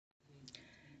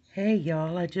Hey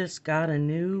y'all, I just got a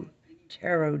new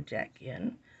tarot deck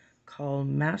in called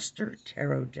Master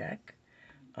Tarot Deck.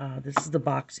 This is the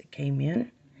box it came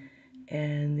in,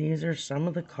 and these are some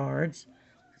of the cards.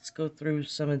 Let's go through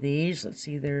some of these. Let's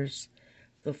see, there's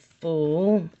the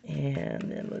Fool, and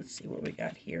then let's see what we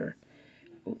got here.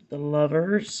 Ooh, the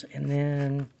Lovers, and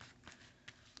then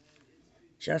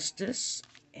Justice,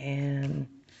 and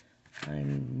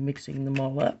I'm mixing them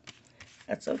all up.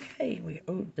 That's okay.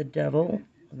 The Devil,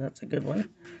 that's a good one.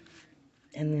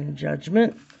 And then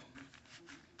Judgment.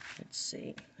 Let's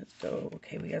see. Let's go.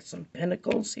 Okay, we got some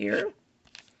pentacles here.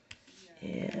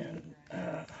 And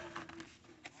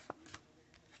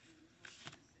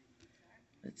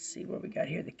let's see what we got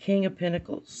here. The King of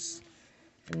Pentacles.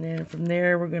 And then from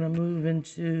there, we're going to move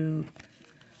into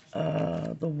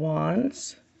the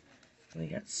Wands. We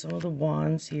got some of the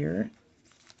Wands here.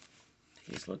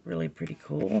 These look really pretty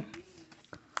cool.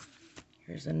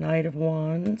 Here's a Knight of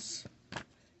Wands.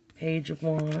 Page of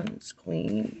Wands.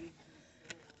 Queen.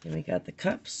 Then we got the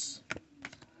Cups.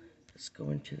 Let's go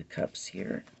into the Cups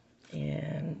here.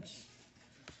 And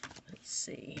let's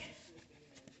see.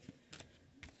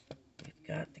 We've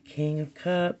got the King of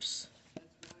Cups,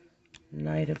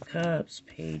 Knight of Cups,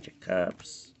 Page of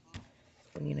Cups,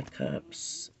 Queen of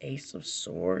Cups, Ace of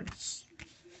Swords,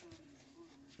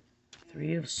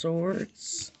 Three of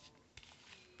Swords.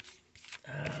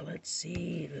 Let's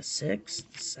see, the 6,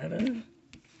 the 7,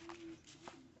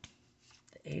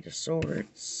 the 8 of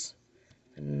Swords,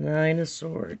 the 9 of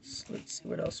Swords. Let's see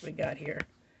what else we got here.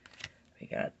 We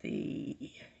got the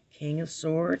King of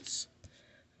Swords.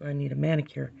 I need a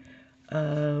manicure.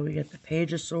 We got the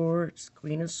Page of Swords,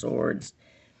 Queen of Swords.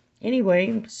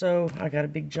 Anyway, so I got a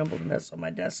big jumbled mess on my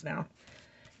desk now.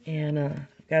 And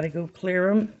I've got to go clear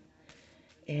them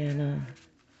and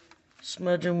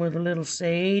smudge them with a little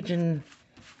sage and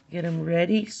get them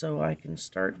ready so I can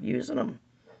start using them.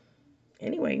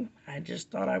 Anyway, I just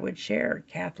thought I would share.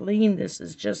 Kathleen, this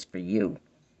is just for you.